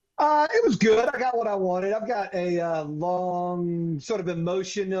 It was good. I got what I wanted. I've got a long, sort of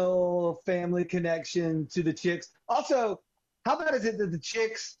emotional family connection to the Chicks. Also, how bad is it that the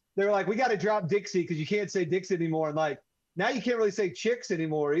Chicks, they're like, we got to drop Dixie because you can't say Dixie anymore. And like, now you can't really say Chicks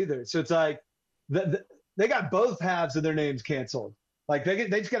anymore either. So it's like, they got both halves of their names canceled. Like, they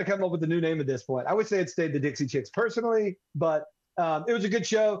just got to come up with a new name at this point. I wish they had stayed the Dixie Chicks personally, but it was a good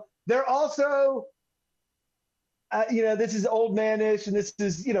show. They're also, this is old manish, and this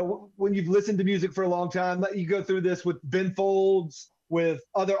is, when you've listened to music for a long time, you go through this with Ben Folds, with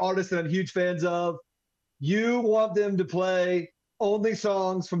other artists that I'm huge fans of. You want them to play only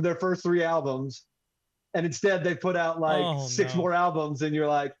songs from their first 3 albums, and instead they put out like 6 more albums, and you're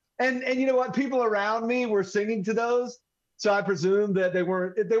like, and you know what? People around me were singing to those. So I presume that they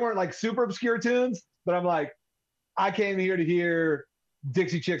weren't like super obscure tunes, but I'm like, I came here to hear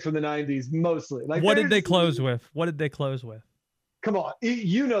Dixie Chicks from the 90s mostly. Like, what did they close with? Come on,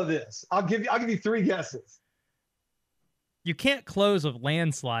 you know this. I'll give you 3 guesses. You can't close with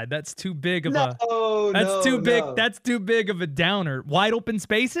Landslide. That's too big of big. That's too big of a downer. Wide Open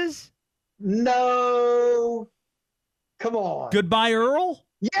Spaces? No. Come on. Goodbye Earl?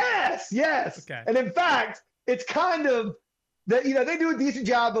 Yes. Okay. And in fact, it's kind of that, they do a decent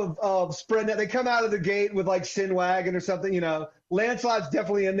job of spreading it. They come out of the gate with like Sin Wagon or something, Landslide's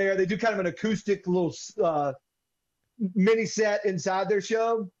definitely in there. They do kind of an acoustic little mini set inside their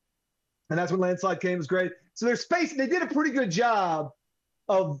show. And that's when Landslide came. It was great. So they did a pretty good job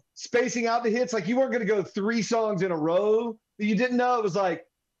of spacing out the hits. Like, you weren't going to go 3 songs in a row that you didn't know. It was like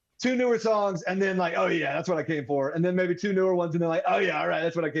 2 newer songs and then like, oh yeah, that's what I came for. And then maybe 2 newer ones and then like, oh yeah, all right,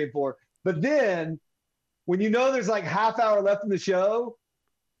 that's what I came for. But then when there's like half hour left in the show,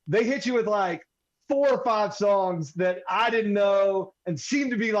 they hit you with like 4 or 5 songs that I didn't know and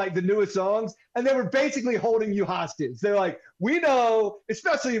seemed to be like the newest songs. And they were basically holding you hostage. They're like, we know,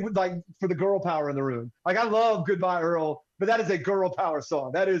 especially like for the girl power in the room. Like, I love Goodbye Earl, but that is a girl power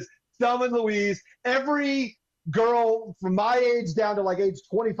song. That is Thelma and Louise. Every girl from my age down to like age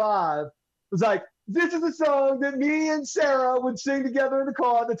 25 was like, this is a song that me and Sarah would sing together in the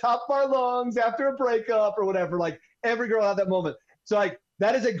car at the top of our lungs after a breakup or whatever. Like, every girl had that moment. So like,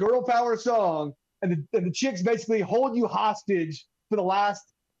 that is a girl power song. And the Chicks basically hold you hostage for the last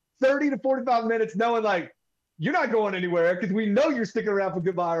 30 to 45 minutes, knowing like, you're not going anywhere because we know you're sticking around for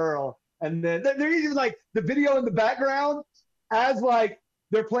Goodbye Earl. And then they're even like the video in the background as like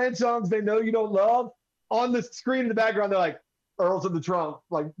they're playing songs they know you don't love. On the screen in the background, they're like, Earl's in the trunk.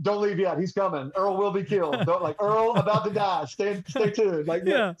 Like, don't leave yet. He's coming. Earl will be killed. Earl about to die. Stay tuned. Like,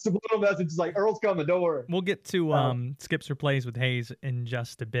 yeah. Subliminal message is like, Earl's coming. Don't worry. We'll get to Skips or Plays with Hayes in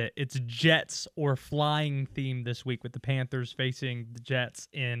just a bit. It's Jets or flying theme this week with the Panthers facing the Jets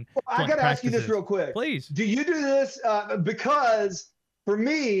in I got to ask you this real quick. Please. Do you do this? Because for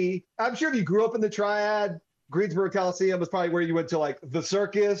me, I'm sure if you grew up in the Triad, Greensboro Coliseum was probably where you went to like the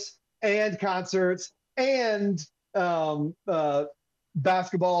circus and concerts and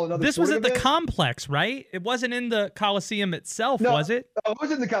basketball and other. This was at the complex, right? It wasn't in the Coliseum itself, was it? No, it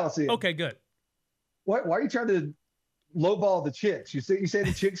was in the Coliseum. Okay, good. Why are you trying to lowball the Chicks? You say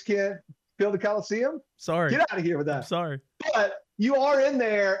the Chicks can't fill the Coliseum? Sorry. Get out of here with that. I'm sorry. But you are in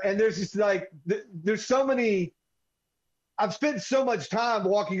there, and there's just like there's so many. I've spent so much time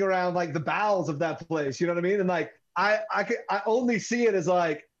walking around like the bowels of that place. You know what I mean? And like I only see it as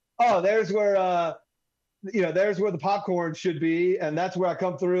like, oh, there's where there's where the popcorn should be, and that's where I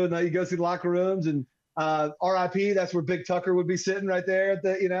come through, and then you go see the locker rooms, and RIP, that's where Big Tucker would be sitting right there at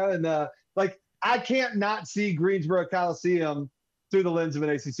the, like I can't not see Greensboro Coliseum through the lens of an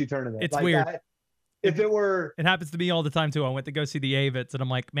ACC tournament. It's like weird. If it were, it happens to me all the time too. I went to go see the Avits, and I'm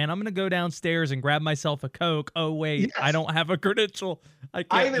like, man, I'm gonna go downstairs and grab myself a Coke. Oh wait, yes. I don't have a credential. I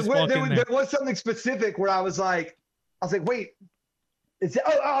can't just walk in there. There was something specific where I was like, wait,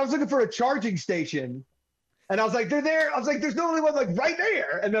 I was looking for a charging station, and I was like, they're there. I was like, there's no only one like right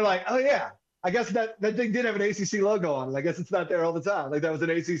there, and they're like, oh yeah, I guess that thing did have an ACC logo on it. I guess it's not there all the time. Like that was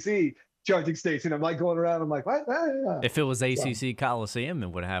an ACC charging station. I'm like going around. I'm like, what? If it was ACC Coliseum, it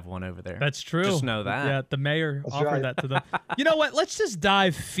would have one over there. That's true. Just know that. Yeah, the mayor offered that to them. You know what? Let's just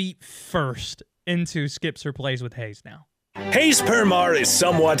dive feet first into Skips or Plays with Hayes now. Hayes Permar is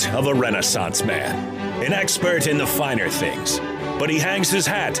somewhat of a Renaissance man, an expert in the finer things, but he hangs his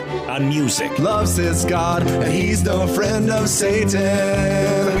hat on music. Loves his God, and he's no friend of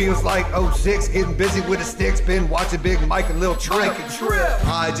Satan. He was like 06, getting busy with the sticks, been watching Big Mike and Lil Trink and Trip.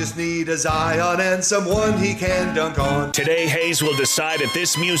 I just need a Zion and someone he can dunk on. Today, Hayes will decide if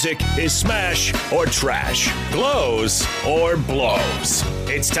this music is smash or trash, glows or blows.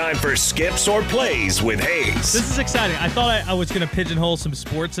 It's time for Skips or Plays with Hayes. This is exciting. I thought I was going to pigeonhole some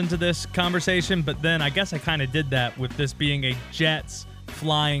sports into this conversation, but then I guess I kind of did that with this being a Jets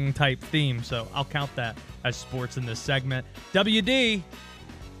flying type theme, so I'll count that as sports in this segment. WD,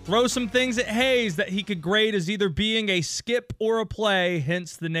 throw some things at Hayes that he could grade as either being a skip or a play,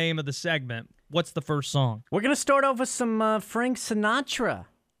 hence the name of the segment. What's the first song? We're going to start off with some Frank Sinatra.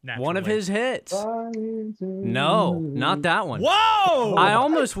 Naturally. One of his hits. No, not that one. Whoa! I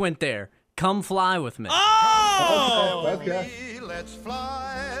almost went there. Come Fly With Me. Oh! Okay. Let's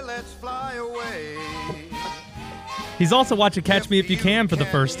fly away. He's also watching Catch Me If You Can for the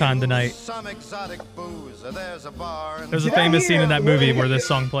first time tonight. There's a famous scene in that movie where this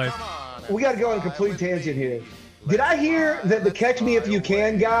song plays. We got to go on a complete tangent here. Did I hear that the Catch Me If You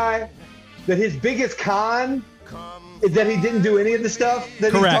Can guy, that his biggest con is that he didn't do any of the stuff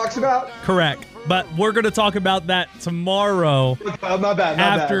that Correct. he talks about? Correct. But we're going to talk about that tomorrow. Oh, my bad.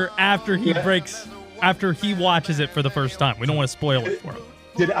 After he watches it for the first time. We don't want to spoil it for him.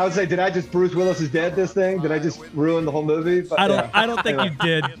 Did I just Bruce Willis is dead this thing? Did I just ruin the whole movie? But, I don't think you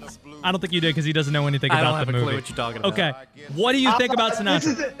did. I don't think you did because he doesn't know anything about the movie. I don't have a clue what you're talking about. Okay. What do you think about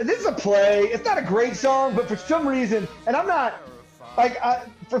Sinatra? This is a play. It's not a great song, but for some reason, and I'm not like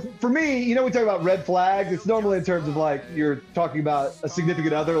for me, we talk about red flags. It's normally in terms of like you're talking about a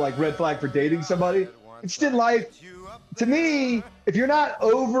significant other, like red flag for dating somebody. It's just in life. To me, if you're not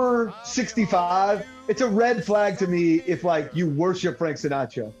over 65, it's a red flag to me if like you worship Frank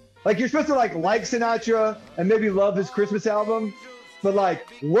Sinatra. Like you're supposed to like Sinatra and maybe love his Christmas album, but like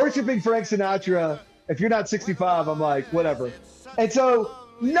worshiping Frank Sinatra, if you're not 65, I'm like, whatever. And so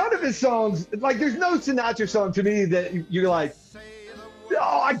none of his songs, like there's no Sinatra song to me that you're like,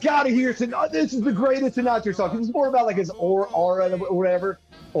 oh, I gotta hear Sinatra. This is the greatest Sinatra song. It's more about like his aura or whatever.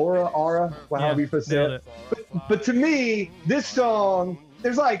 Aura, however you supposed to say it. But to me, this song,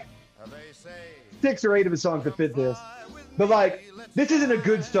 there's like 6 or 8 of his songs that fit this. But like, this isn't a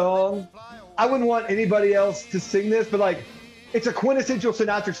good song. I wouldn't want anybody else to sing this, but like, it's a quintessential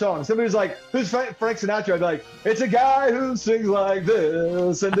Sinatra song. Somebody's like, who's Frank Sinatra? I'd be like, it's a guy who sings like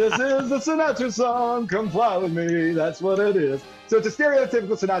this, and this is the Sinatra song, Come Fly With Me. That's what it is. So it's a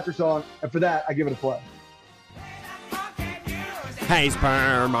stereotypical Sinatra song, and for that, I give it a play. Hayes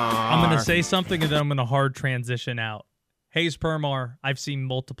Permar. I'm going to say something, and then I'm going to hard transition out. Hayes Permar, I've seen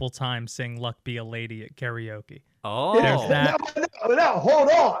multiple times sing Luck Be a Lady at karaoke. Oh. There's that. No, hold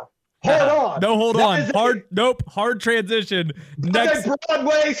on. Hold on. No, hold on. Hard transition. That's a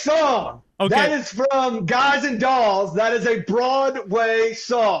Broadway song. Okay. That is from Guys and Dolls. That is a Broadway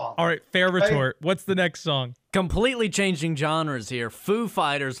song. All right, fair retort. What's the next song? Completely changing genres here. Foo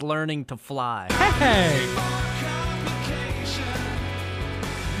Fighters, Learning to Fly. Hey!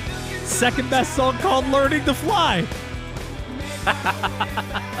 Second best song called Learning to Fly.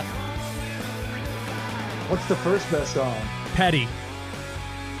 What's the first best song? Petty.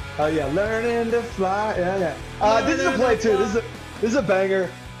 Oh yeah, Learning to Fly. Yeah. This is a play too. This is a banger.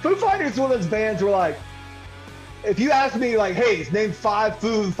 Foo Fighters is one of those bands where like, if you ask me like, hey, name 5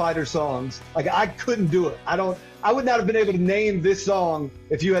 Foo Fighters songs, like I couldn't do it. I would not have been able to name this song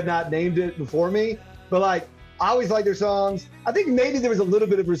if you had not named it before me. But like, I always like their songs. I think maybe there was a little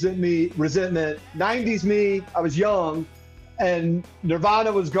bit of resentment. 90s me, I was young, and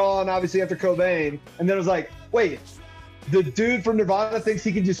Nirvana was gone obviously after Cobain, and then it was like, wait, the dude from Nirvana thinks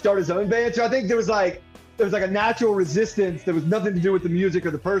he can just start his own band. So I think there was like was like a natural resistance that was nothing to do with the music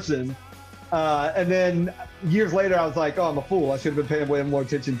or the person. And then years later, I was like, oh, I'm a fool. I should have been paying way more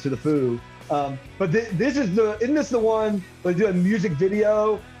attention to the food. But isn't this the one where they do a music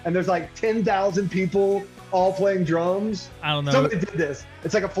video and there's like 10,000 people all playing drums? I don't know. Somebody did this.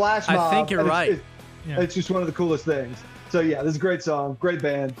 It's like a flash mob. I think you're right. It's just one of the coolest things. So yeah, this is a great song, great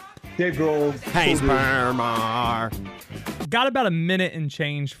band. Dave Grohl. Hey, Permar. Got about a minute and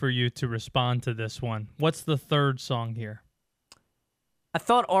change for you to respond to this one. What's the third song here? I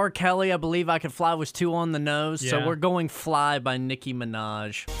thought R. Kelly, I Believe I Could Fly, was too on the nose, so Yeah. we're going Fly by Nicki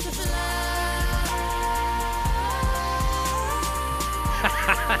Minaj.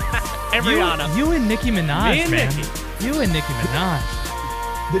 Rihanna. You and Nicki Minaj, Me and man. Nicki. You and Nicki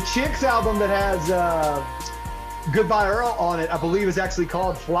Minaj. The Chicks album that has Goodbye Earl on it, I believe, is actually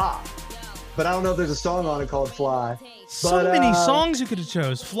called Fly. But I don't know if there's a song on it called Fly. So many songs you could have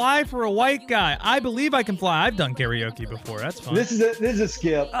chose. Fly for a White Guy. I Believe I Can Fly. I've done karaoke before. That's fun. This is a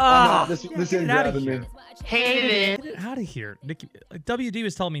skip. This isn't grabbing me. Get it out of here. WD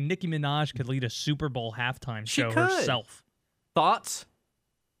was telling me Nicki Minaj could lead a Super Bowl halftime She show could. herself. Thoughts?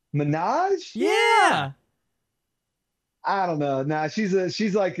 Minaj? Yeah. I don't know. Nah, she's a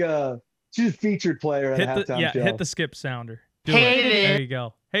featured player at a halftime show. Hit the skip sounder. Do it. There you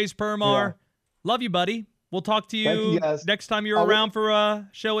go. Hayes Permar. Yeah. Love you, buddy. We'll talk to Thank you you, guys. next time you're around for a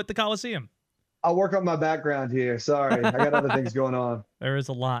show at the Coliseum. I'll work on my background here. Sorry, I got other things going on. There is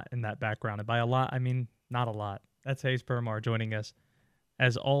a lot in that background. And by a lot, I mean not a lot. That's Hayes Permar joining us,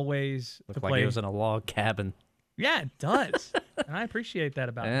 as always. Looked like he was in a log cabin. Yeah, it does. And I appreciate that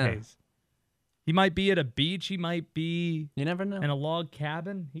about Hayes. He might be at a beach. He might be You never know. in a log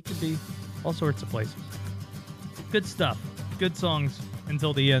cabin. He could be all sorts of places. Good stuff. Good songs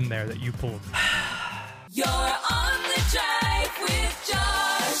until the end there that you pulled. You're on the drive with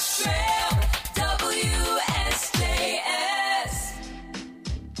Josh Graham, WSJS.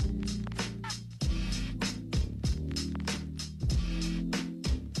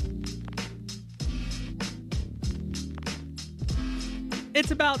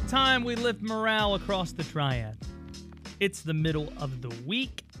 It's about time we lift morale across the triad. It's the middle of the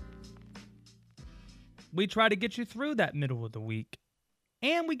week. We try to get you through that middle of the week.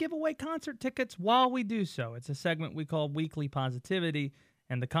 And we give away concert tickets while we do so. It's a segment we call Weekly Positivity.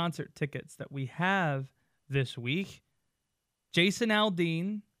 And the concert tickets that we have this week, Jason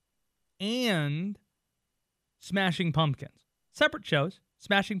Aldean and Smashing Pumpkins. Separate shows.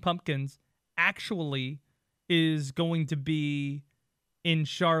 Smashing Pumpkins actually is going to be in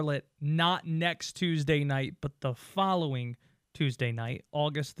Charlotte, not next Tuesday night, but the following Tuesday night,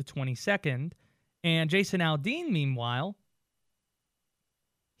 August the 22nd. And Jason Aldean, meanwhile,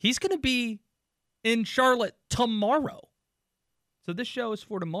 he's going to be in Charlotte tomorrow. So this show is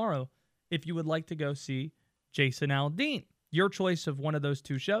for tomorrow if you would like to go see Jason Aldean. Your choice of one of those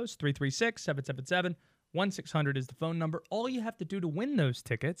two shows, 336-777-1600 is the phone number. All you have to do to win those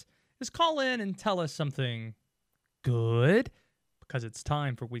tickets is call in and tell us something good, because it's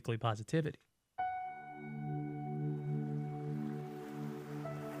time for Weekly Positivity.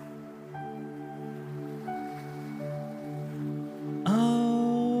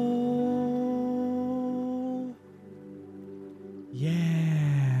 Oh, yeah.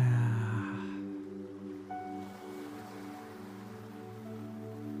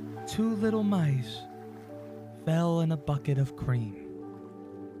 Two little mice fell in a bucket of cream.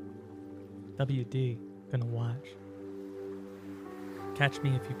 WD, gonna watch. Catch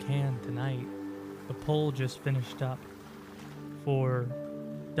Me If You Can tonight. The poll just finished up for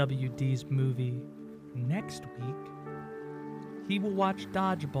WD's movie next week. He will watch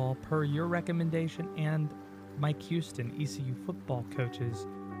Dodgeball per your recommendation and Mike Houston, ECU football coach's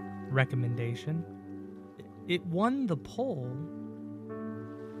recommendation. It won the poll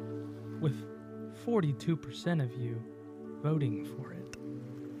with 42% of you voting for it,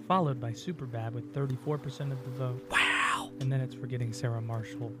 followed by Superbad with 34% of the vote. Wow! And then it's forgetting Sarah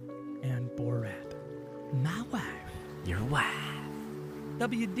Marshall and Borat. My wife. Your wife.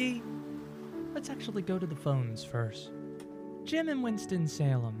 WD, let's actually go to the phones first. Jim in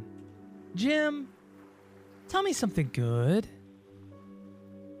Winston-Salem. Jim, tell me something good.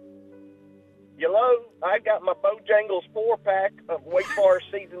 Hello, I got my Bojangles 4-pack of Wake Forest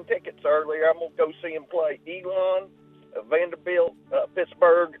season tickets earlier. I'm going to go see him play Elon, Vanderbilt,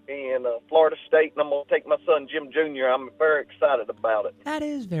 Pittsburgh, and Florida State, and I'm going to take my son Jim Jr. I'm very excited about it. That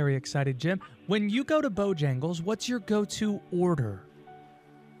is very excited, Jim. When you go to Bojangles, what's your go-to order?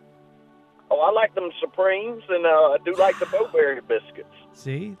 Oh, I like them Supremes, and I do like the Bowberry biscuits.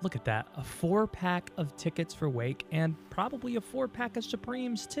 See, look at that. A 4-pack of tickets for Wake and probably a 4-pack of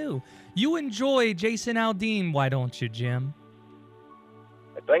Supremes, too. You enjoy Jason Aldean, why don't you, Jim?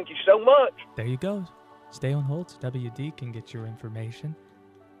 Thank you so much. There you go. Stay on hold so WD can get your information.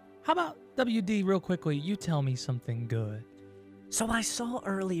 How about WD, real quickly, you tell me something good. So I saw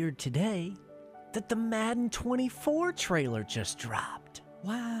earlier today that the Madden 24 trailer just dropped.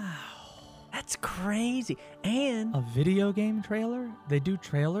 Wow. That's crazy. And a video game trailer? They do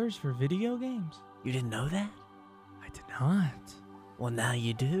trailers for video games? You didn't know that? I did not. Well, now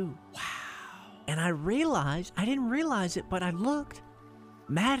you do. Wow. And I didn't realize it, but I looked.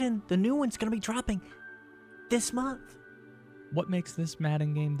 Madden, the new one's going to be dropping this month. What makes this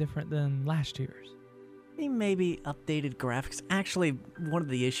Madden game different than last year's? Maybe updated graphics. Actually, one of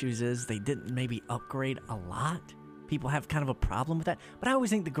the issues is they didn't maybe upgrade a lot. People have kind of a problem with that. But I always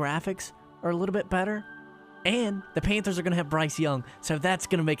think the graphics are a little bit better. And the Panthers are going to have Bryce Young, so that's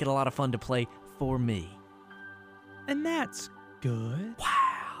going to make it a lot of fun to play for me. And that's good.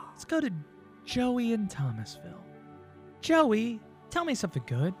 Wow. Let's go to Joey in Thomasville. Joey, tell me something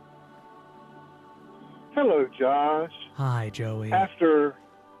good. Hello, Josh. Hi, Joey. After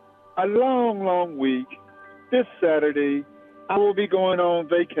a long, long week, this Saturday, I will be going on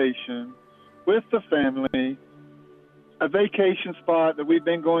vacation with the family, a vacation spot that we've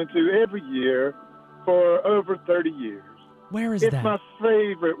been going to every year for over 30 years. Where is that? It's my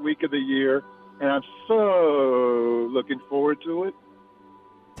favorite week of the year, and I'm so looking forward to it.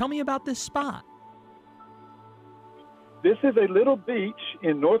 Tell me about this spot. This is a little beach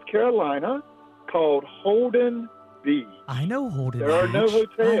in North Carolina called Holden Beach. I know Holden Beach. There are no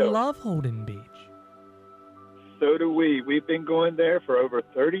hotels. I love Holden Beach. So do we. We've been going there for over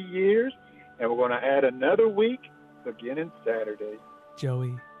 30 years, and we're going to add another week beginning Saturday.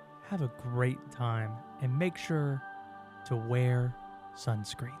 Joey, have a great time, and make sure to wear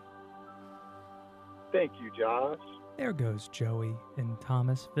sunscreen. Thank you, Josh. There goes Joey in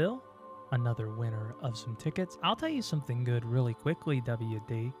Thomasville, another winner of some tickets. I'll tell you something good really quickly,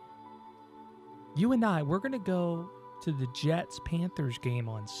 WD. You and I, we're going to go to the Jets-Panthers game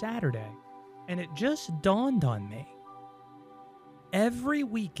on Saturday, and it just dawned on me. Every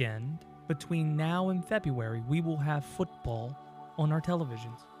weekend between now and February, we will have football on our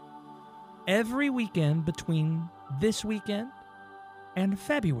televisions. Every weekend between this weekend and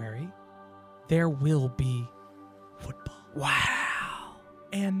February, there will be football. Wow.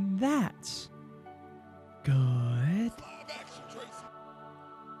 And that's good.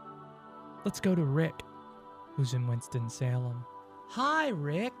 Let's go to Rick, who's in Winston-Salem. Hi,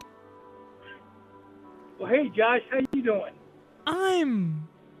 Rick. Well, hey, Josh, how you doing? I'm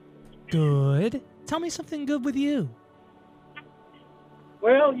good. Tell me something good with you.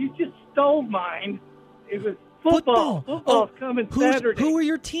 Well, you just stole mine. It was football. Football's coming Saturday. Who are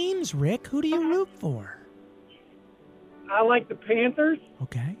your teams, Rick? Who do you root for? I like the Panthers.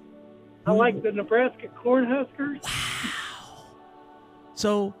 Okay. I like the Nebraska Cornhuskers. Wow.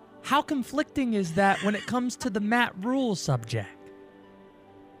 So, how conflicting is that when it comes to the Matt Rhule subject?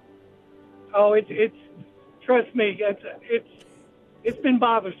 Oh, it's trust me, it's been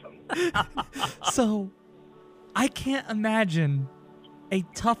bothersome. So, I can't imagine a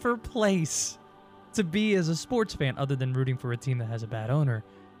tougher place to be as a sports fan, other than rooting for a team that has a bad owner,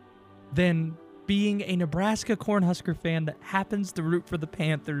 than being a Nebraska Cornhusker fan that happens to root for the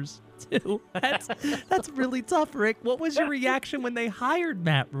Panthers, too. That's really tough, Rick. What was your reaction when they hired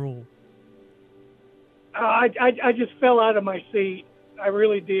Matt Rhule? I just fell out of my seat. I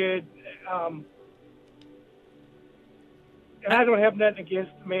really did. And I don't have nothing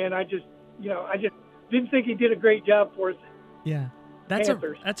against the man. I just didn't think he did a great job for us. Yeah. That's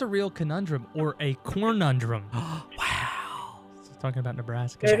a real conundrum, or a cornundrum. Wow. So talking about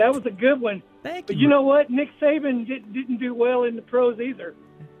Nebraska. Hey, that was a good one. Thank you. But you. you know what? Nick Saban didn't do well in the pros either.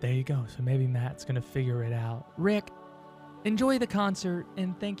 There you go. So maybe Matt's going to figure it out. Rick, enjoy the concert,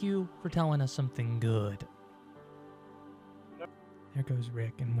 and thank you for telling us something good. There goes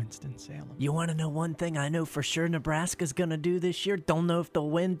Rick in Winston-Salem. You want to know one thing I know for sure Nebraska's going to do this year? Don't know if they'll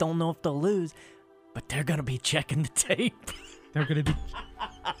win, don't know if they'll lose, but they're going to be checking the tape. They're going to be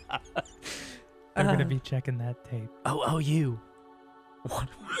They're going to be checking that tape. OU.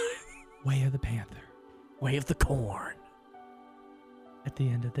 Way of the Panther. Way of the corn. At the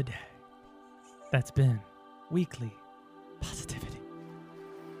end of the day, that's been Weekly Positivity.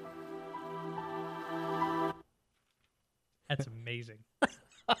 That's amazing.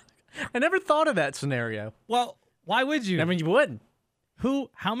 I never thought of that scenario. Well, why would you? I mean, you wouldn't.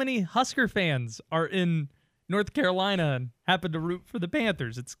 How many Husker fans are in North Carolina and happen to root for the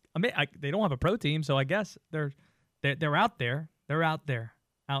Panthers. They don't have a pro team, so I guess they're out there. They're out there,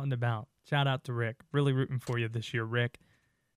 out and about. Shout out to Rick. Really rooting for you this year, Rick.